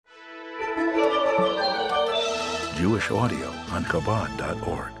Jewish audio on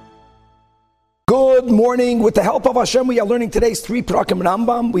Chabad.org. Good morning. With the help of Hashem, we are learning today's 3 Prakim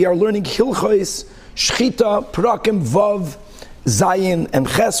Rambam. We are learning Hilchos, Shechitah, Prakim Vav, Zayin, and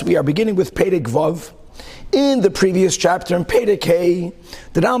Ches. We are beginning with Perek Vav. In the previous chapter, in Perek Hey,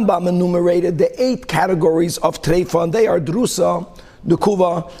 the Rambam enumerated the 8 categories of Treifa, and they are Drusa,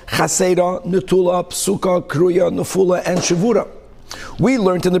 Nukuva, Chasera, Netula, Psuka, Kruya, Nufula, and Shavura. We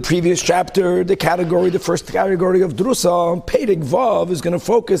learned in the previous chapter the first category of Drusa. Perek Vav is going to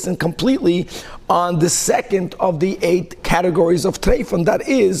focus completely on the second of the 8 categories of Treifa, and that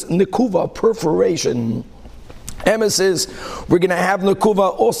is Nekuva, perforation. Emes we're going to have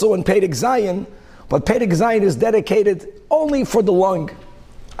Nekuva also in Perek Zayin, but Perek Zayin is dedicated only for the lung,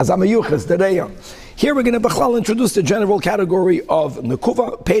 as Amayuchas, the Reya. Here we're going to introduce the general category of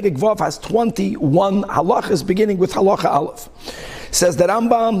Nekuva. Perek Vav has 21 halachas, beginning with halacha Aleph. Says the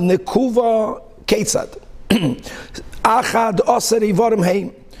Rambam, Nekuva Ketzad. Achad Aser Ivarim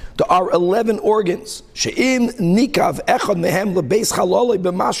Heim. There are 11 organs. She'im Nikav Echad Mehem Lebeis Chalolei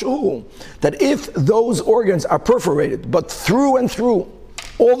B'Mashu. That if those organs are perforated, but through and through,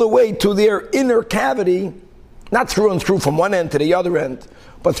 all the way to their inner cavity, not through and through from one end to the other end,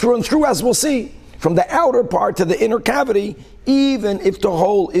 but through and through, as we'll see, from the outer part to the inner cavity, even if the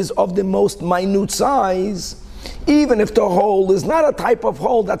hole is of the most minute size, even if the hole is not a type of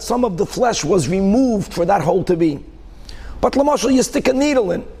hole that some of the flesh was removed for that hole to be. But Lamashal, you stick a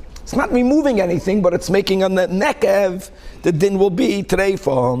needle in. It's not removing anything, but it's making a nekev. The din will be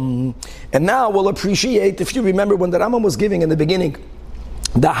treifa. And now we'll appreciate, if you remember when the Rambam was giving in the beginning,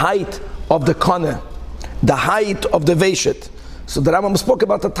 the height of the kana, the height of the veshet. So the Rambam spoke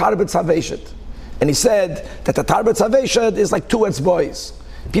about the tarbetz haveshet. And he said that the tarbetz haveshet is like 2 etzbois.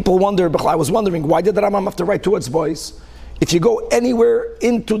 People wonder, I was wondering, why did the Rambam have to write 2 etzbois? If you go anywhere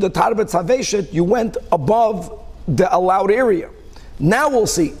into the tarbetz haveshet, you went above the allowed area. Now we'll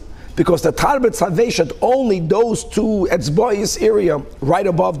see, because the tarbetz haveshet, only those 2 etzbois area, right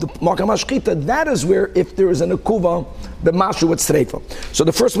above the makam hashchita, that is where, if there is an akuva, the mashu it's treifa. So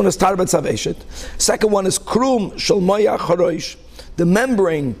the first one is tarbetz haveshet. Second one is krum shel moyach harosh, the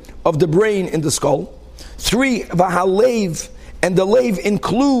membrane of the brain in the skull. 3, v'halev, and the lave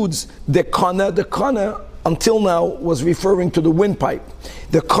includes the kana. The kana, until now, was referring to the windpipe.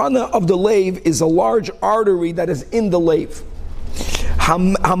 The kana of the lave is a large artery that is in the lave.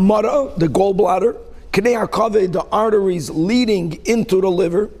 Hamara, the gallbladder. Knei hakaved, the arteries leading into the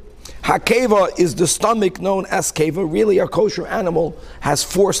liver. Hakeva is the stomach known as keva. Really, a kosher animal has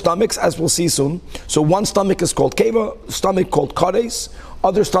 4 stomachs, as we'll see soon. So one stomach is called keva, stomach called kades,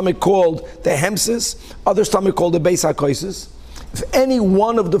 other stomach called the hemsis, other stomach called the beis hakoisis. If any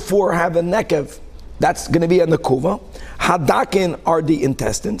one of the 4 have a nekev, that's going to be a nekuva. Hadakin are the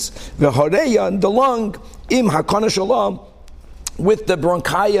intestines. V'horeya, and the lung, im hakana shalom, with the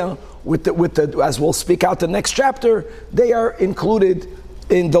bronchia, with the, as we'll speak out the next chapter, they are included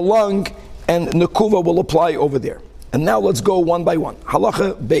in the lung, and nekuva will apply over there. And now let's go one by one.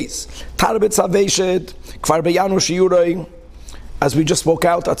 Halacha beis. Tarbetz haveshet, kvar beyanu shiurei, as we just spoke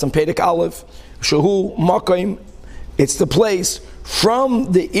out, that's in Perek Aleph. Shehu makim, it's the place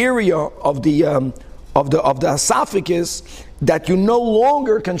from the area of the esophagus that you no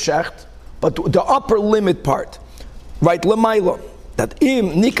longer can shecht, but the upper limit part, right? Lemaila, that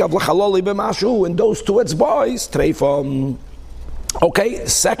im nikav l'chaloli b'mashu, and those 2 etzbois treifa. Okay,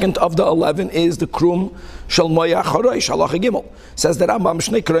 second of the 11 is the krum shel moyach harosh, halacha gimel. Says that Rambam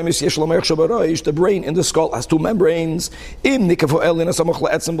shnei kremis yesh l'moyach shabarosh, the brain in the skull has 2 membranes. Im nikav elin asamuch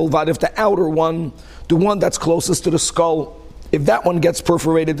le'etzem belvad, if the outer one, the one that's closest to the skull, if that one gets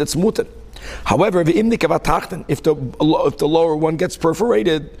perforated, it's mutar. However, if the lower one gets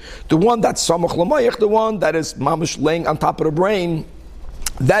perforated, the one that's samuch l'moyach, the one that is mamish laying on top of the brain,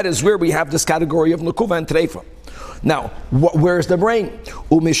 that is where we have this category of nekuva and treifa. Now, where's the brain?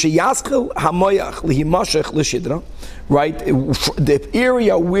 Right? The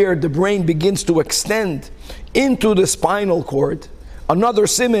area where the brain begins to extend into the spinal cord, another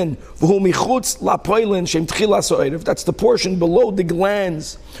siman, that's the portion below the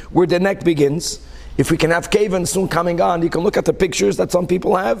glands where the neck begins. If we can have kavan soon coming on, you can look at the pictures that some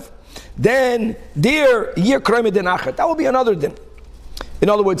people have. Then, that will be another din. In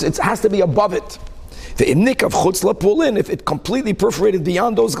other words, it has to be above it. The imnik of chutzla pull in, if it completely perforated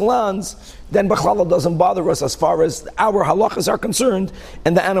beyond those glands, then bachlala doesn't bother us as far as our halachas are concerned,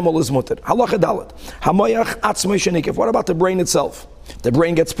 and the animal is mutter. Halacha dalet. Hamoyach atzmei shenikif. What about the brain itself? The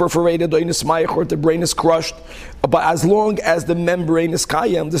brain gets perforated, or the brain is crushed, but as long as the membrane is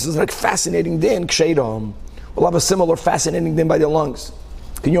kayam, this is like fascinating din, ksheidam. We'll have a similar fascinating din by the lungs.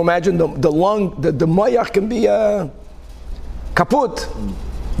 Can you imagine the lung, the mayach can be kaput,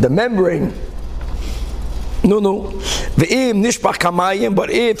 the membrane. No. Ve'im nishpach kamayim, but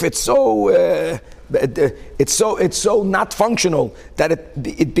if it's so not functional that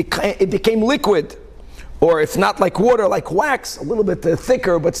it became liquid, or if not like water, like wax, a little bit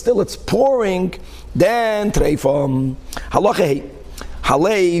thicker, but still it's pouring, then treifam. Halacha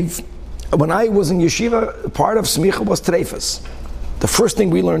halev. When I was in yeshiva, part of smicha was treifas. The first thing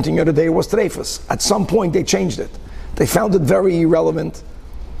we learned in the other day was treifas. At some point they changed it. They found it very irrelevant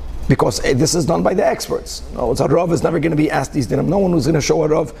because this is done by the experts. No, a rav is never going to be asked these dinim. No one was going to show a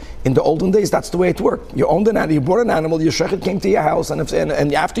rav. In the olden days, that's the way it worked. You owned an animal, you bought an animal, your shechit came to your house, and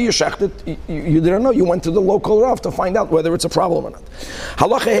after you shechted, you didn't know. You went to the local rav to find out whether it's a problem or not.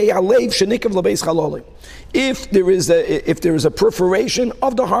 If there is a perforation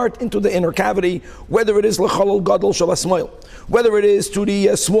of the heart into the inner cavity, whether it is l'chalal gadol shel hasmoil, whether it is to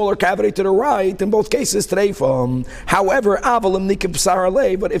the smaller cavity to the right, in both cases treifam. However, avalim nikib psar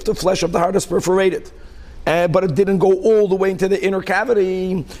alei, but if the flesh of the heart is perforated, but it didn't go all the way into the inner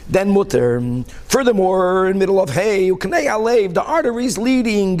cavity, then mutter. Furthermore, in the middle of uknei alev, the arteries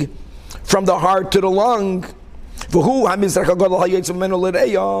leading from the heart to the lung,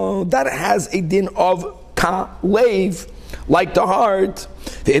 that has a din of kalev, like the heart,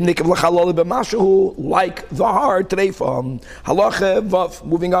 like the heart. Halacha vav.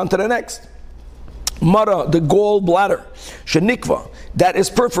 Moving on to the next. Mara, the gallbladder, shenikva, that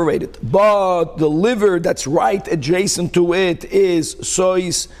is perforated, but the liver that's right adjacent to it is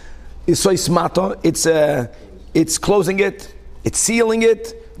sois mata. It's closing it, it's sealing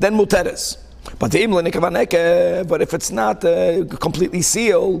it. Then muteres. But if it's not completely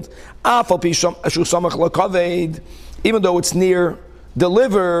sealed, even though it's near the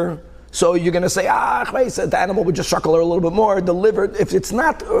liver, so you're going to say, the animal would just suckle her a little bit more. The liver, if it's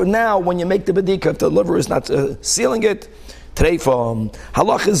not now, when you make the bedika, if the liver is not sealing it, treifam.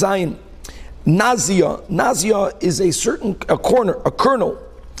 Halacha zayin. Nazia is a kernel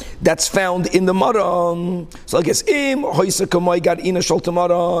that's found in the mara. So I guess if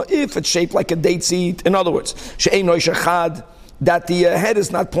it's shaped like a date seed, in other words, that the head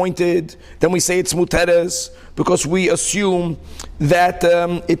is not pointed, then we say it's muteres, because we assume that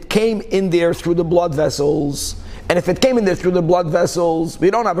it came in there through the blood vessels. And if it came in there through the blood vessels, we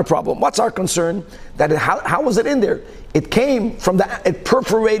don't have a problem. What's our concern? That how was it in there? It came from it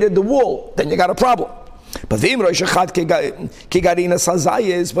perforated the wool. Then you got a problem. But if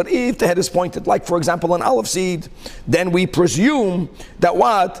the head is pointed, like for example an olive seed, then we presume that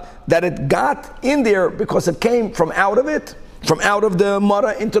it got in there because it came from out of the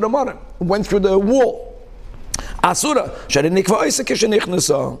mara into the mara, went through the wool. Asura,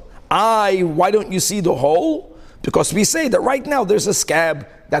 why don't you see the hole? Because we say that right now there's a scab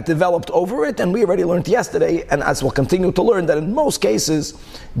that developed over it, and we already learned yesterday, and as we'll continue to learn, that in most cases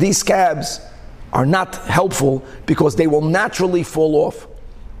these scabs are not helpful because they will naturally fall off.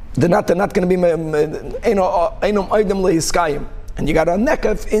 They're not going to be and you got a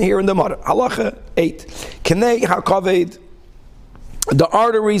nekaf in here in the mother. Halacha 8. Kenei hakaved, the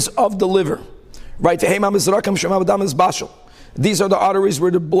arteries of the liver. Right? These are the arteries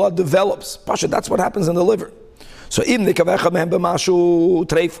where the blood develops. Pasha, that's what happens in the liver. So and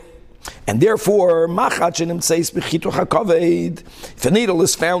therefore, if a needle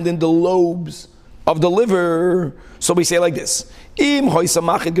is found in the lobes of the liver, so we say like this: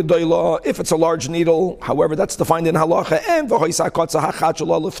 if it's a large needle, however, that's defined in halacha,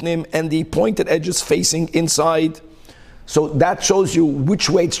 and the pointed edges facing inside, so that shows you which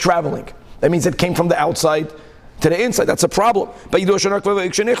way it's traveling. That means it came from the outside to the inside. That's a problem.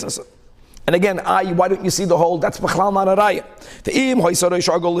 And again, why don't you see the hole? That's b'chlal not a raya.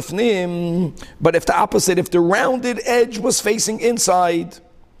 But if the opposite, if the rounded edge was facing inside,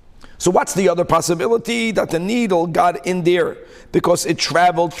 so what's the other possibility? That the needle got in there because it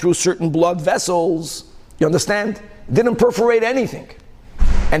traveled through certain blood vessels. You understand? It didn't perforate anything.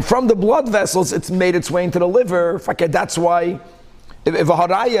 And from the blood vessels, it's made its way into the liver. That's why, if a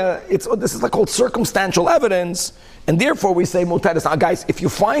haraya, this is like called circumstantial evidence, and therefore we say muteres. Now guys, if you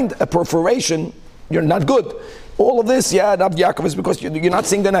find a perforation, you're not good. All of this, Rav Yaakov, is because you're not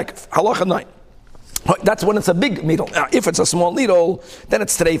seeing the nekef. Halacha 9. That's when it's a big needle. If it's a small needle, then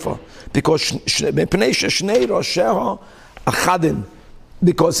it's treifa.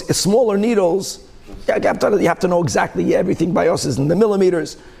 Because smaller needles, you have to know exactly everything by us is in the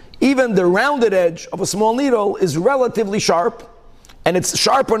millimeters. Even the rounded edge of a small needle is relatively sharp, and it's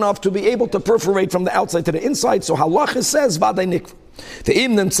sharp enough to be able to perforate from the outside to the inside. So halacha says vaday nikva. The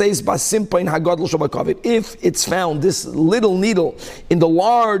Imnan says Basimpain Hagadol Shabakavit. If it's found, this little needle in the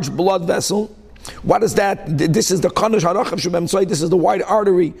large blood vessel, what is that? This is the Kanash Harachav Shabem. This is the wide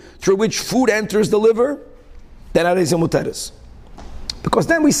artery through which food enters the liver. Then Arezim Muteres. Because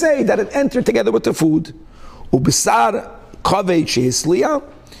then we say that it entered together with the food. Ubisar Kavei Sheisliya.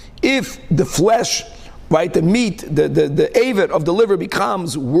 If the flesh, right, the meat, the avid of the liver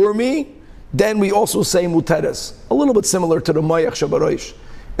becomes wormy, then we also say muteres. A little bit similar to the mayach shabaroish.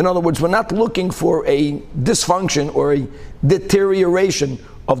 In other words, we're not looking for a dysfunction or a deterioration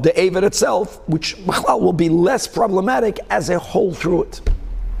of the avid itself, which will be less problematic as a whole through it.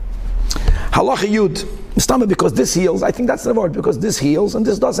 Halacha Yud, Mistama, because this heals. I think that's the word, because this heals and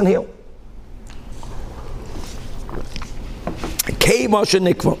this doesn't heal. Keva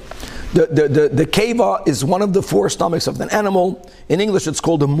shenikva. The keva is one of the four stomachs of an animal. In English, it's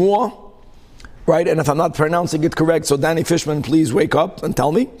called a maw, right? And if I'm not pronouncing it correct, so Danny Fishman, please wake up and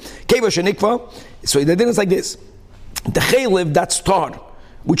tell me. Keva shenikva. So the din is like this: the chaylev, that's tar,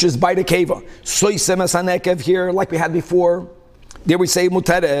 which is by the keva. Soy semes hanekev here, like we had before. There we say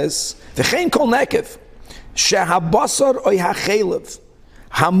muteres. V'chein kol nekev shehabasar oy hachaylev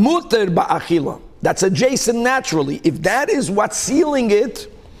hamuter ba'achila. That's adjacent naturally. If that is what's sealing it,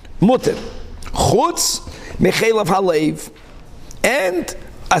 muter. Chutz mechelav halev, and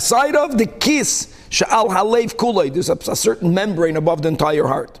aside of the kiss she'al halev kulei, there's a certain membrane above the entire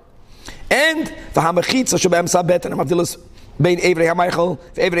heart. And v'hamachitza shebe'em sabeten amavdilas bein evrei hamaychel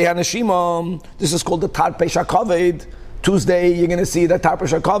v'evrei hanashimam. This is called the tarpei shakaved. Tuesday you're going to see the tarpei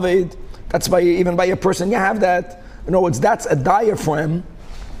shakaved. That's even by a person you have that. In other words, that's a diaphragm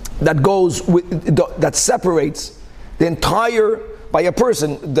that goes with, that separates the entire, by a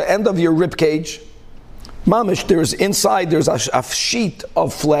person, the end of your rib cage. Mamish, there's a sheet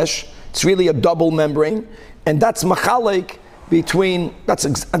of flesh. It's really a double membrane, and that's machalek between. That's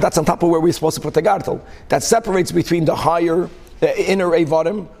on top of where we're supposed to put the gartel. That separates between the higher, inner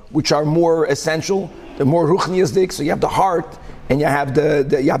avadim, which are more essential, the more ruchniasdik. So you have the heart, and you have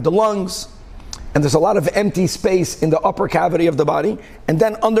the lungs. And there's a lot of empty space in the upper cavity of the body. And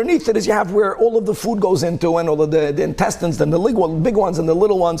then underneath it is you have where all of the food goes into, and all of the intestines, and the big ones and the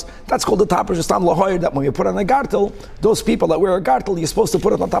little ones. That's called the tapar shestam lahoyer, that when you put on a gartel, those people that wear a gartel, you're supposed to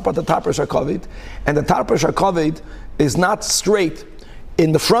put it on top of the tapar shakavid. And the tapar shakavid is not straight.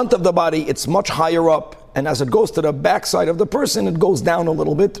 In the front of the body, it's much higher up. And as it goes to the backside of the person, it goes down a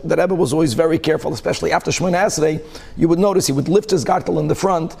little bit. The Rebbe was always very careful, especially after Shemona Esrei. You would notice he would lift his gartel in the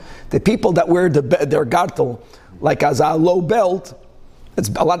front. The people that wear their gartel like as a low belt, it's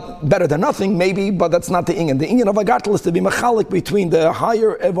a lot better than nothing, maybe, but that's not the inyan. The inyan of a gartel is to be mechalik between the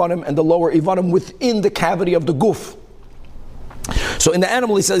higher evanim and the lower evanim within the cavity of the guf. So in the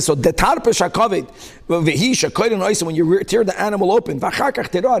animal, he says, so the tarpe shakavit, when you tear the animal open,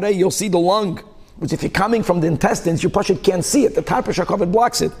 you'll see the lung. Which if you're coming from the intestines, your pashat can't see it. The tarpei shakavid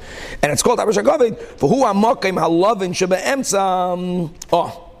blocks it. And it's called tarpei shakavid. For who amakim halavin shebe'emtzam.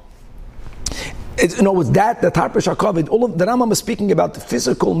 It's that, the tarpei shakavid. All of the Rambam is speaking about the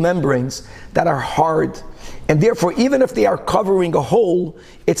physical membranes that are hard. And therefore, even if they are covering a hole,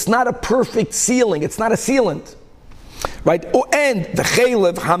 it's not a perfect sealing. It's not a sealant. Right? And the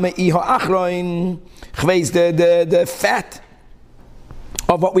chaylev hame'i ha'achroin, the fat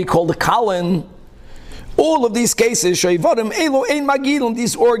of what we call the colon. All of these cases, these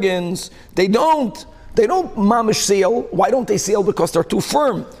organs, they don't mamish seal. Why don't they seal? Because they're too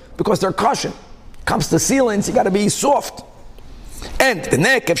firm, because they're cushion. Comes to sealants, you got to be soft. And the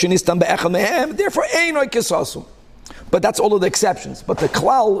neck, therefore, but that's all of the exceptions. But the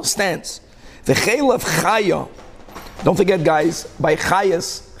klal stands. The chaylev chaya. Don't forget, guys, by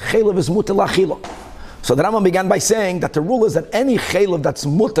chayas, chaylev is muter lachila. So the Rambam began by saying that the rule is that any chaylev that's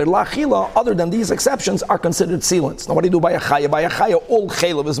muter lachila, other than these exceptions, are considered sealants. Now what do you do by a chaya? By a chaya, all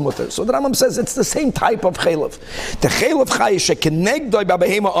chaylev is muter. So the Rambam says it's the same type of chaylev. The chaylev chaya shekenegdoi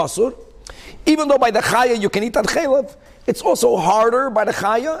babehema asur, even though by the chaya you can eat that chaylev, it's also harder by the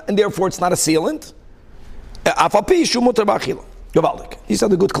chaya, and therefore it's not a sealant. Afapi shu muter ba'achila. Gavaldik. He said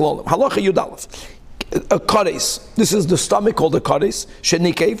the good kololim. Halacha yudalef. A kares. This is the stomach called a kares.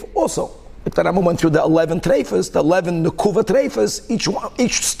 Shenikev also. If the Rambam went through the 11 treifas, the 11 nekuva treifas,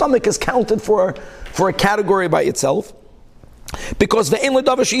 each stomach is counted for a category by itself, because the ein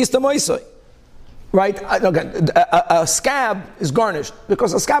ledavar she'is tamoisai, right? A scab is garnished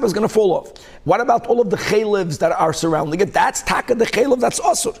because a scab is going to fall off. What about all of the chaylevs that are surrounding it? That's taka the chaylev, that's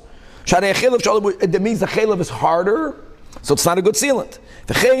asur. That means the chaylev is harder, So it's not a good sealant.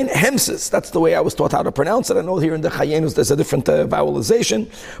 V'chein hemsis, that's the way I was taught how to pronounce it. I know here in the Chayenus there's a different vowelization.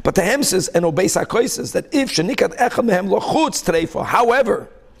 But the hemsis and obeis hakoises, that if shenikat echad mehem lo chutz treifa. However,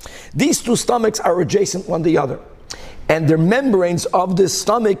 these two stomachs are adjacent one to the other. And the membranes of this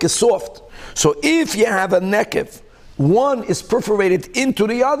stomach is soft. So if you have a nekev, one is perforated into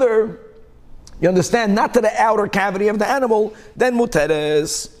the other, you understand, not to the outer cavity of the animal, then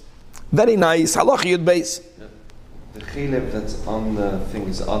muteres. Very nice. Halacha yud beis. The chileb that's on the thing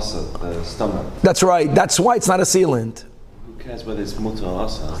is also the stomach. That's right. That's why it's not a sealant. Who cares whether it's mutter or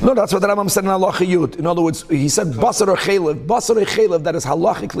asa? No, that's what the Rambam said in halacha yud. In other words, he said basar or chelev. Basar or chelev that is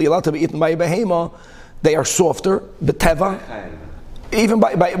halachically allowed to be eaten by a behema, they are softer, beteva, even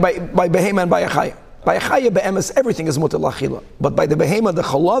by behema and by a chaya. By a chaya be'emes, everything is mutter lachila. But by the behema, the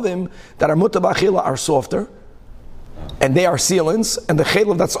chalavim that are mutter lachila are softer, and they are sealants, and the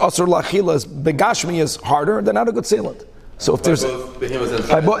chelev that's asur lachila is begashmi is harder. They're not a good sealant. So if there's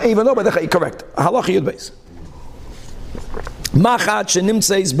even though by the chaya, correct. Halacha yud beis. Machat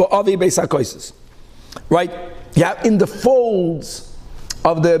shenimtzeis bo'avi beis hakoises. Right? Yeah, in the folds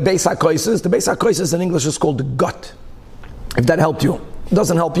of the beis hakoises. The beis hakoises in English is called the gut. If that helped you. It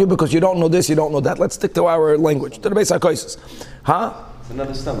doesn't help you because you don't know this, you don't know that. Let's stick to our language. To the beis hakoises. Huh? It's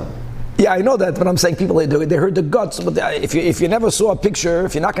another stomach. Yeah, I know that, but I'm saying people, they heard the guts, but if you never saw a picture,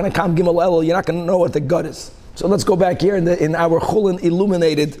 if you're not going to come Gimel El, you're not going to know what the gut is. So let's go back here in our Chulin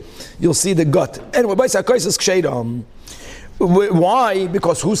illuminated, you'll see the gut. Anyway, beis hakoises ksheidah. Why?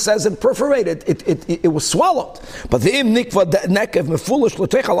 Because who says it perforated? It was swallowed. But the im nikva nekev mefulish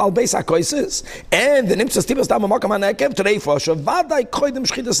l'teichal al beis hakoises, and the nimtzas tibas dam makam nekev treifa shavadai koidem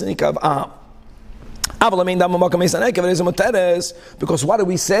shchitas nikav am. Because what do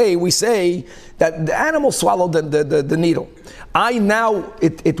we say? We say that the animal swallowed the needle.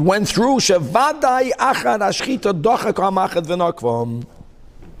 It went through shavadai achad ashchita dochak amachad v'nakvam.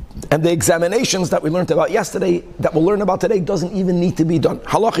 And the examinations that we learned about yesterday, that we'll learn about today, doesn't even need to be done.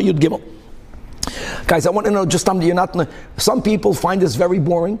 Halacha Yud Gimel. Guys, I want to know, just tell me, you're not. Some people find this very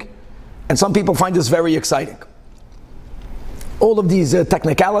boring, and some people find this very exciting. All of these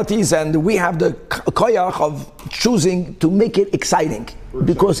technicalities, and we have the koyach of choosing to make it exciting.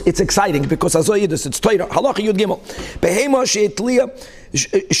 Because it's exciting, because azoyidus, it's Torah. Halacha Yud Gimel. Behema she'etliya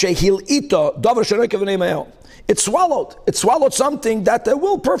shehil ita davar she'rekev v'neimayel. It swallowed something that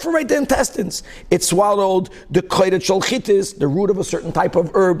will perforate the intestines. It swallowed the koyret shalchitis, the root of a certain type of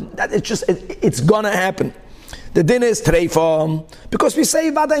herb. That it's gonna happen. The din is treifa, because we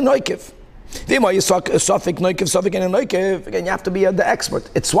say vaday noikiv. Again, you have to be the expert.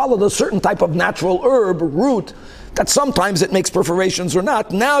 It swallowed a certain type of natural herb, root, that sometimes it makes perforations or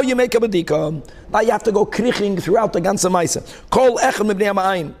not. Now you make a bedika. Now you have to go kriching throughout the ganze meise. Kol echem b'nei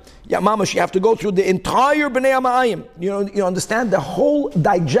ha'ma'ayim. Yeah, mamash, you have to go through the entire b'nei ha'ma'ayim. You understand the whole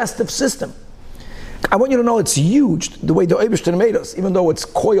digestive system. I want you to know it's huge, the way the Eibishter made us. Even though it's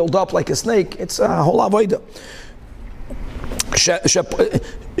coiled up like a snake, it's a whole avodah.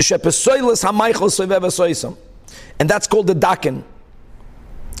 And that's called the dakin.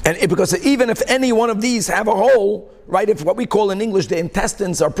 And because even if any one of these have a hole, right, if what we call in English the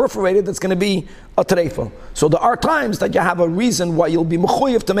intestines are perforated, it's going to be a treifa. So there are times that you have a reason why you'll be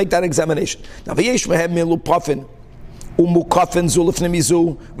mechuyev to make that examination. Now, v'yesh mehem milupafin, umukafin zuluf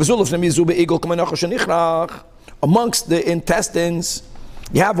nemizu, v'zuluf nemizu be'igol k'menachos shenichrach. Amongst the intestines,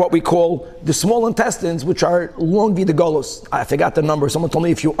 you have what we call the small intestines, which are long vidagolos. I forgot the number. Someone told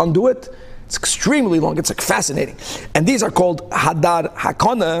me if you undo it, it's extremely long. It's like fascinating. And these are called hadar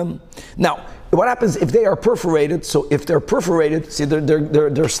hakona. Now, what happens if they are perforated? So if they're perforated, see,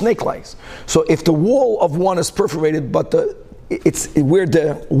 they're snake-like. So if the wall of one is perforated, but it's where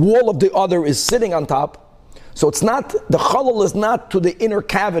the wall of the other is sitting on top, so it's not, the chalal is not to the inner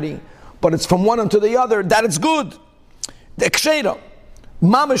cavity, but it's from one into the other, that it's good. The ksheda.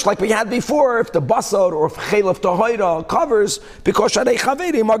 Mamish, like we had before, if the basar or if chelef tahoira covers, because shadei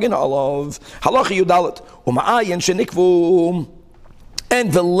chaveri magin alav halacha yudalet uma'ayin shenikvu and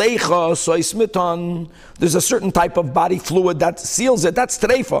v'leicha soismiton. There's a certain type of body fluid that seals it. That's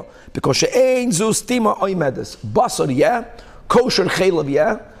treifa because she'ein zu stima oimedes basar kosher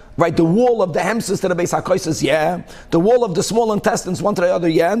chelef right. The wall of the hemsis to the beis hakoises the wall of the small intestines one to the other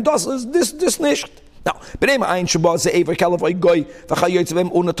and das is this nicht. Now, and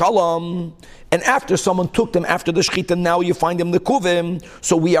after someone took them after the Shechitah, now you find them the kuvim.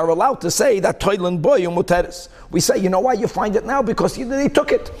 So we are allowed to say that toilen boy muteres. We say, you know why you find it now? Because they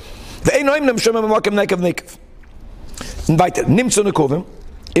took it. Invited nimtzu nekuvim.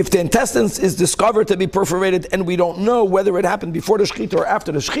 if the intestines is discovered to be perforated and we don't know whether it happened before the Shechitah or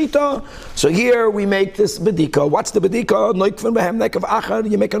after the Shechitah, so here we make this bedika. What's the bedika?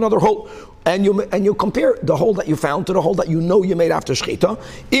 You make another hole, and you compare the hole that you found to the hole that you know you made after Shechitah.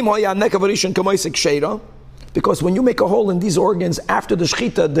 Because when you make a hole in these organs after the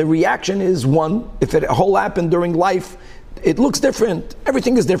Shechitah, the reaction is one. If a hole happened during life, it looks different.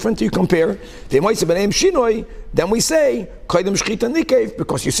 Everything is different. You compare. Then we say,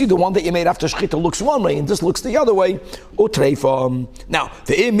 because you see the one that you made after Shechitah looks one way and this looks the other way. Now,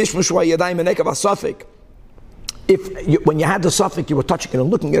 when you had the suffix, you were touching it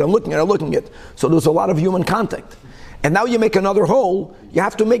and looking at it and looking at it and looking at it. So there's a lot of human contact. And now you make another hole, you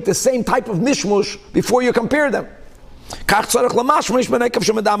have to make the same type of mishmush before you compare them. And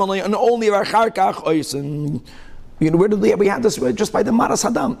only where did we had this? Just by the Maras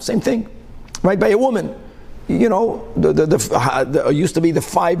Hadam, same thing, right? By a woman. There used to be the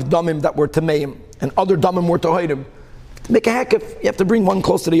 5 damim that were tameim, and other damim were tohidim. To make a hekef, you have to bring one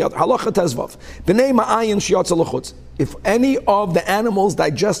close to the other. Halacha tezvav. B'nei ma'ayin shiyatza l'chutz. If any of the animal's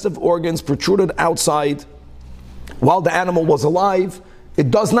digestive organs protruded outside while the animal was alive,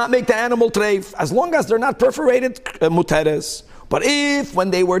 it does not make the animal treif, as long as they're not perforated, muteres. But if, when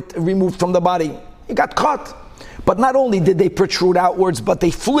they were removed from the body, it got cut, but not only did they protrude outwards, but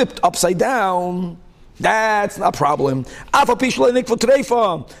they flipped upside down, that's not a problem. Because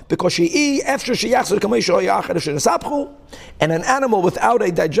and an animal without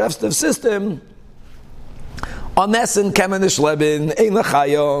a digestive system, the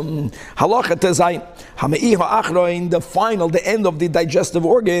end of the digestive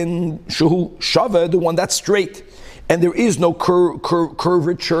organ, the one that's straight, and there is no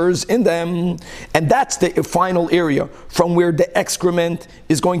curvatures in them, and that's the final area from where the excrement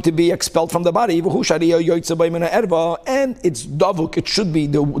is going to be expelled from the body. And it's davuk, it should be,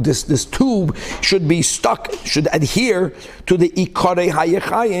 this tube should be stuck, should adhere to the ikare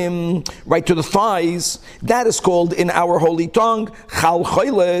hayechayim, right to the thighs. That is called in our holy tongue chal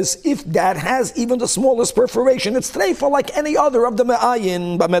choiles. If that has even the smallest perforation, it's treifa like any other of the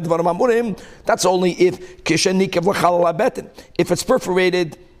me'ayin. That's only if kishenikev. If it's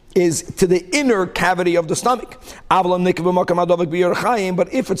perforated, is to the inner cavity of the stomach. But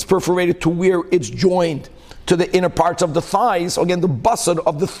if it's perforated to where it's joined to the inner parts of the thighs, again the basar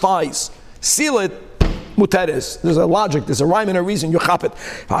of the thighs, seal it, muteres. There's a logic, there's a rhyme and a reason, you chap it.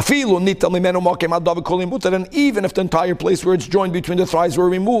 And even if the entire place where it's joined between the thighs were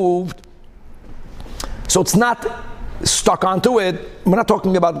removed, so it's not stuck onto it, we're not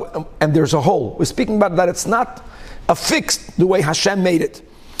talking about, and there's a hole. We're speaking about that it's not affixed the way Hashem made it.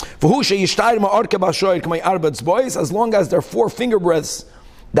 As long as there are 4 finger breadths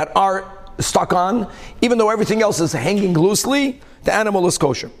that are stuck on, even though everything else is hanging loosely, the animal is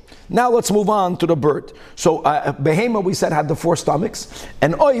kosher. Now let's move on to the bird. So behema, we said, had the 4 stomachs,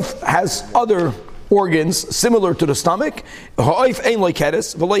 and oif has other organs similar to the stomach. But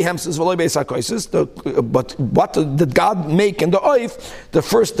what did God make in the oif? The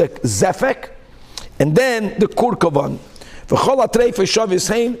first the zefek, and then the kurkavan. All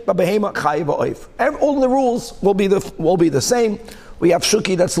the rules will be the same. We have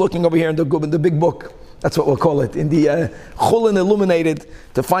Shuki that's looking over here in the big book. That's what we'll call it. In the Chulin Illuminated,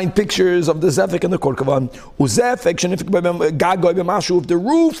 to find pictures of the Zefek and the Korkavan. If the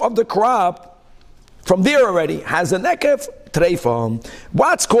roof of the crop, from there already, has a nekef, treifam.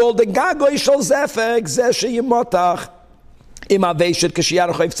 What's called the Gagoy Shal Zefek, Zeshe Yimotach.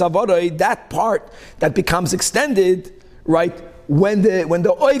 That part that becomes extended, right, when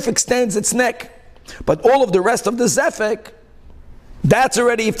the oif extends its neck. But all of the rest of the zefek, that's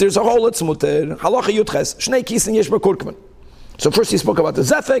already, if there's a hole, it's muter. Halacha yutches, shnei kisin yesh b'kurkman. So first he spoke about the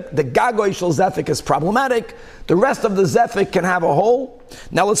zefek. The gagoy shel zefek is problematic. The rest of the zefek can have a hole.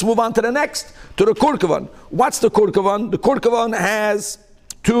 Now let's move on to the next, to the kurkavan. What's the kurkavan? The kurkavan has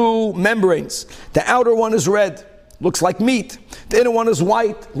 2 membranes. The outer one is red, looks like meat. The inner one is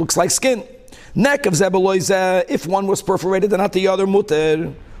white, looks like skin. Neck of zebeloizeh, if one was perforated and not the other,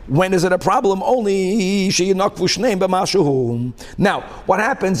 muter. When is it a problem? Only now, what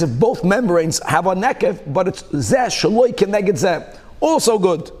happens if both membranes have a nekef, but it's zeh shaloi keneged zeh? Also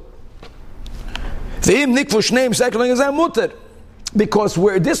good. Because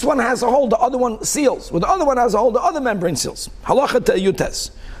where this one has a hole, the other one seals. Where the other one has a hole, the other membrane seals. Halacha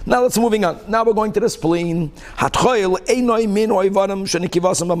yutes. Now let's moving on. Now we're going to the spleen.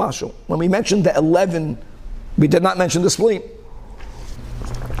 When we mentioned the 11, we did not mention the spleen.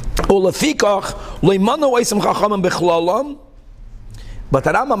 But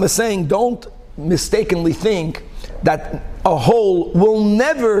the Rambam is saying, don't mistakenly think that a hole will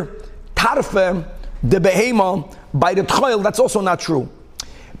never tarfe the behema by the tchoil, that's also not true.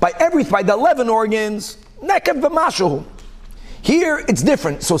 By the 11 organs, nekev v'mashu. Here it's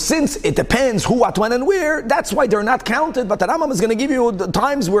different. So since it depends who, what, when, and where, that's why they're not counted. But the Rambam is going to give you the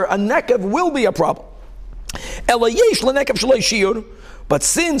times where a nekev will be a problem. But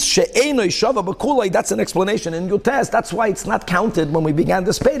since she'enoi shava b'kulei, that's an explanation in Yutes. That's why it's not counted when we began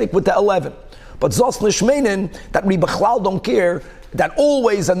this Pedic with the 11. But zos nishmenin, that we b'chlal don't care, that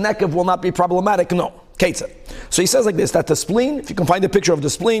always a nekev will not be problematic. No. So he says like this, that the spleen, if you can find a picture of the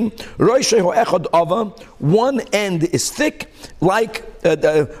spleen, one end is thick, like and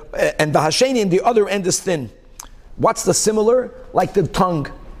the hasheni, and the other end is thin. What's the similar? Like the tongue,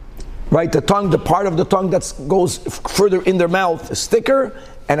 right? The tongue, the part of the tongue that goes further in their mouth is thicker,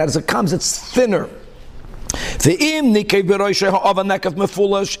 and as it comes, it's thinner. If in the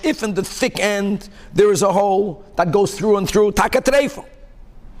thick end there is a hole that goes through and through, takatreifa.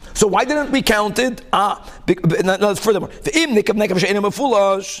 So why didn't we count it? Furthermore,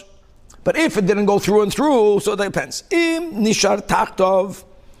 but if it didn't go through and through, so that depends. Im nishar tachtov,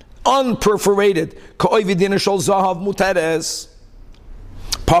 unperforated, ka'oividin shel zahav muteres,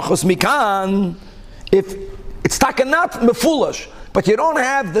 pachos mikan. If it's takanat mefulash, but you don't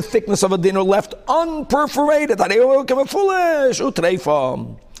have the thickness of a dinner left unperforated,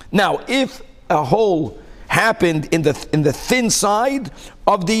 now if a hole happened in the thin side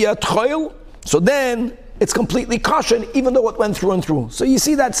of the tchoil, so then it's completely kosher, even though it went through and through. So you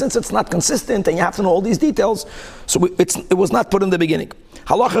see that since it's not consistent and you have to know all these details, so it was not put in the beginning.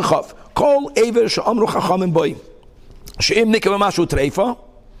 Halacha chav, kol ever she'amru chachamim boi, she'im nikav mashu treifa.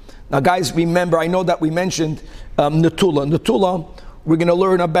 Now guys, remember, I know that we mentioned netula. Netula, we're going to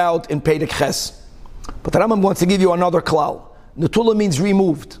learn about in Pedic Ches. But the Rambam wants to give you another klal. Netula means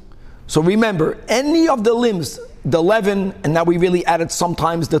removed. So remember, any of the limbs, the 11, and now we really added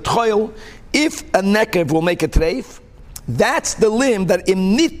sometimes the tchoil, if a nekev will make a treif, that's the limb that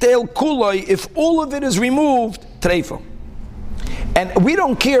im nitel kuloi, if all of it is removed, treifa. And we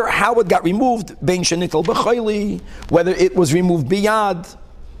don't care how it got removed, ben shenitel b'choili, whether it was removed biyad,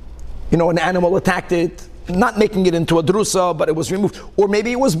 an animal attacked it, not making it into a drusa, but it was removed, or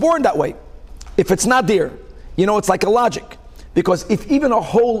maybe it was born that way. If it's not there, it's like a logic. Because if even a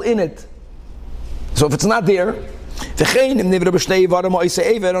hole in it, so if it's not there, another big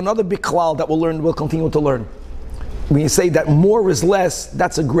klal that we'll continue to learn. When you say that more is less,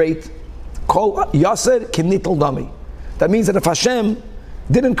 that's a great kol yaser k'nitel dami. That means that if Hashem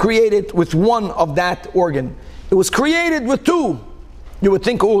didn't create it with one of that organ, it was created with two. You would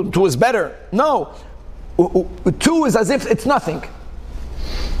think, two is better. No, two is as if it's nothing.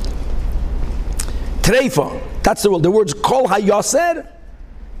 Treifa, that's the word. The words kol hayaser,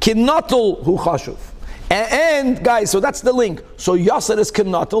 kinatul hu chashuv. And guys, so that's the link. So yaser is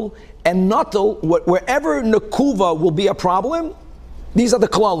kinatul, and natul, wherever nekuva will be a problem, these are the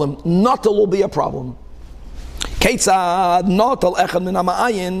klalim. Natul will be a problem. Keitzad natul echad min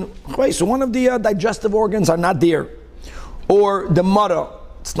ha'ma'ayin. So one of the digestive organs are not there, or the mara.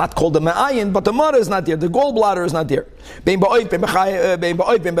 It's not called the ma'ayin, but the mara is not there. The gallbladder is not there. Bein ba'oif, bein b'chay, bein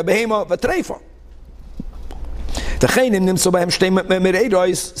ba'oif, bein b'behema, v'treifa. If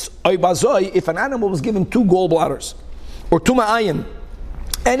an animal was given 2 gallbladders or 2 ma'ayin,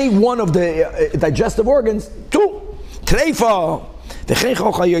 any one of the digestive organs, 2 treifa.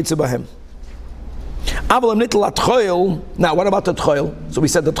 Now, what about the tchoil? So we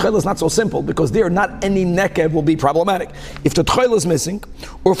said the tchoil is not so simple because there not any nekev will be problematic. If the tchoil is missing,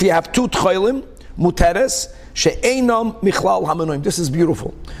 or if you have 2 tchoilim, muteres, she'einam michlal hamanoim. This is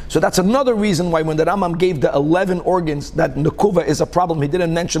beautiful. So that's another reason why when the Rambam gave the 11 organs that nekuva is a problem, he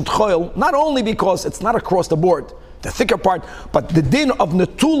didn't mention tchoil, not only because it's not across the board, the thicker part, but the din of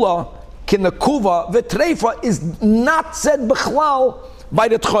netula, kinekuva, v'treifa is not said b'chlal by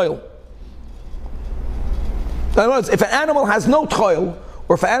the tchoil. In other words, if an animal has no tchoil,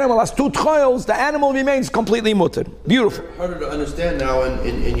 or if an animal has 2 tchoils, the animal remains completely mutter. Beautiful. Harder to understand now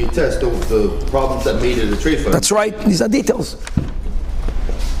in your test, the problems that made it a treifa. That's right. These are details.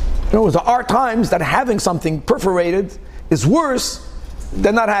 There are times that having something perforated is worse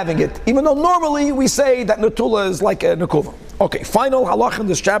than not having it. Even though normally we say that netula is like a nekuva. Okay, final halach in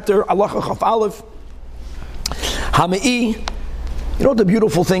this chapter, halacha chaf aleph. Hami'i. The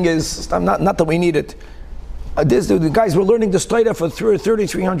beautiful thing is, not that we need it. The guys were learning the Shechitah for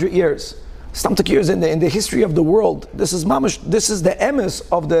 3,300 years. Stamtak years in the history of the world. This is the emes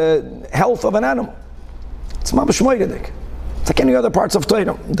of the health of an animal. It's mamash moededik. It's like any other parts of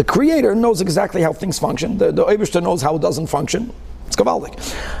Torah. The Creator knows exactly how things function. The Eibishter knows how it doesn't function. It's Kavaldik.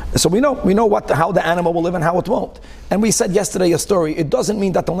 So we know how the animal will live and how it won't. And we said yesterday a story. It doesn't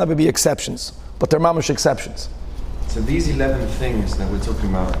mean that there'll never be exceptions, but they're mamash exceptions. So these 11 things that we're talking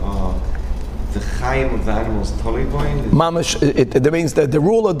about are the chayim of the animals toliboin? Mamash, it means that the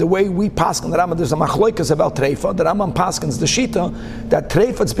rule of the way we paskin the Rambam, there's a machloikas about treifa. The Rambam paskins the shita that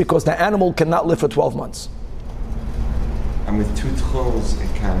treifa is because the animal cannot live for 12 months. And with 2 tchols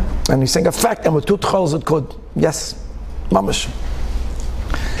it can. And he's saying a fact, and with 2 tchols it could. Yes, mamash.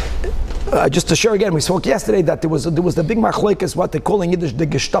 Just to share again, we spoke yesterday that there was the big machloikas, what they call in Yiddish the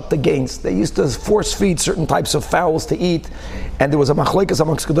gestapte gains. They used to force feed certain types of fowls to eat, and there was a machloikas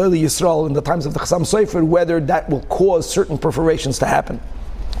amongst Gedolei Yisrael in the times of the Chassam Sofer whether that will cause certain perforations to happen,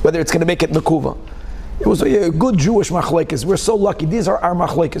 whether it's going to make it mekuva. It was a good Jewish machloikas. We're so lucky. These are our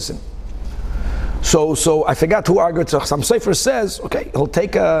machloikasim. So I forgot who argued. So Chassam Sofer says, okay, he'll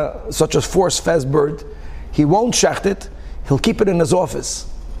take such a force-fed bird, he won't shecht it, he'll keep it in his office.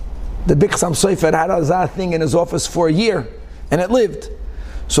 The big Chassam Sofer had a thing in his office for a year, and it lived.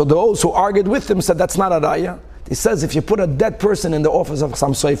 So those who argued with him said that's not a raya. He says if you put a dead person in the office of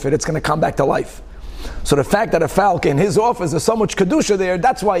Chassam Sofer, it's going to come back to life. So the fact that a falcon in his office, there's so much kedusha there,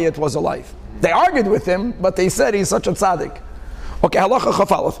 that's why it was alive. They argued with him, but they said he's such a tzaddik. Okay, halacha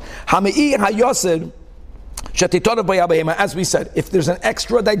chafalef. Hamei hayoser shetitorav b'yabehema. As we said, if there's an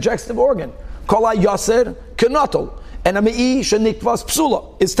extra digestive organ, kol hayoser kenotol. And Amei shenikvas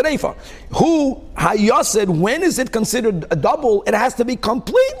psula is treifa. Who hayasid? When is it considered a double? It has to be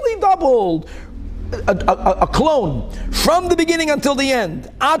completely doubled, a clone from the beginning until the end.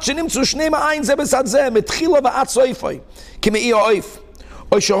 Ad shenimtzu shnei ma'ayin ze b'sad ze mitchila v'ad soifay kimei ha'oif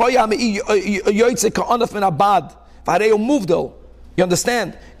or shehoya Amei yoytze ka'anaf min abad v'harei muvdel. You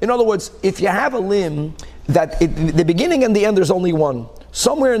understand? In other words, if you have a limb that the beginning and the end there's only one,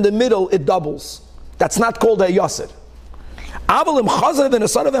 somewhere in the middle it doubles. That's not called a yasid. Avalim chazav and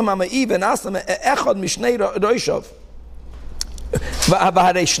asarav ha'ma'ii v'nasam echad mishnei roishav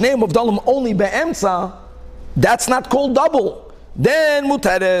v'harei shnei muvdalim only be'emtza. That's not called double. Then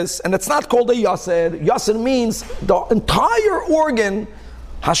muteres, and it's not called a yasid. Yasid means the entire organ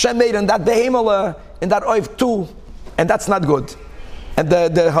Hashem made in that behemala, in that oif too, and that's not good. And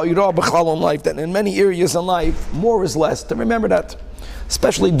the how you know b'chalom life, that in many areas in life more is less. To remember that.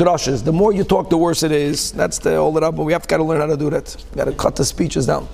 Especially drushes. The more you talk, the worse it is. That's the old Rambam. We have to learn how to do that. We got to cut the speeches down.